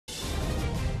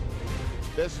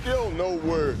There's still no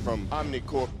word from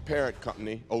Omnicorp parent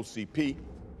company, OCP.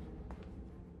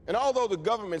 And although the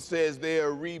government says they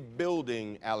are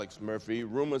rebuilding Alex Murphy,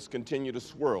 rumors continue to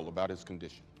swirl about his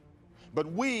condition.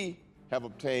 But we have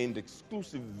obtained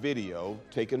exclusive video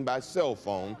taken by cell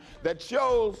phone that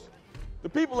shows the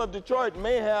people of Detroit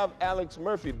may have Alex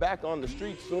Murphy back on the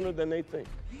streets sooner than they think.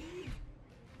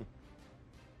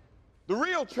 The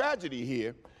real tragedy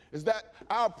here is that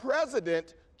our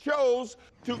president chose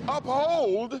to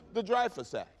uphold the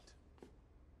Dreyfus Act.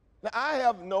 Now, I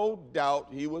have no doubt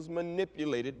he was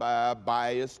manipulated by a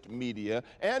biased media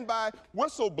and by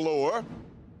whistleblower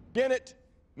Bennett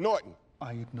Norton.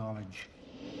 I acknowledge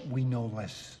we know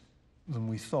less than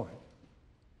we thought,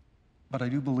 but I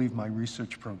do believe my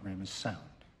research program is sound.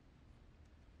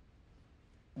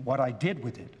 What I did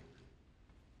with it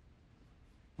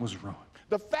was wrong.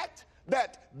 The fact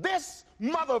that this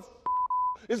mother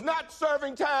is not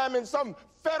serving time in some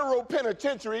federal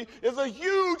penitentiary is a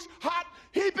huge, hot,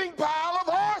 heaping pile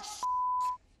of horse.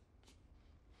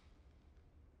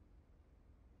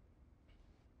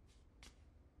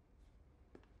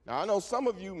 Now, I know some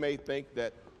of you may think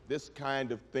that this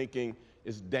kind of thinking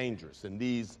is dangerous and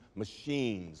these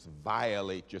machines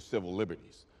violate your civil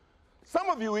liberties. Some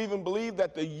of you even believe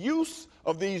that the use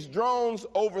of these drones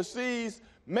overseas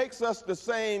makes us the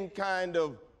same kind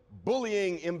of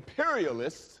bullying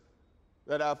imperialists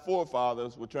that our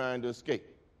forefathers were trying to escape.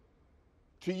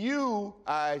 To you,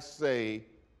 I say,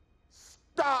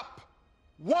 stop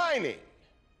whining.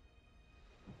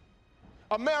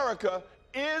 America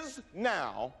is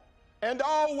now and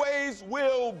always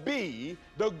will be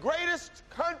the greatest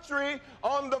country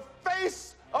on the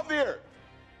face of the earth.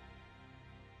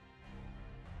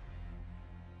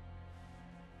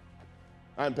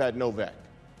 I'm Pat Novak.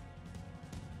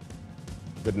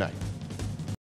 Good night.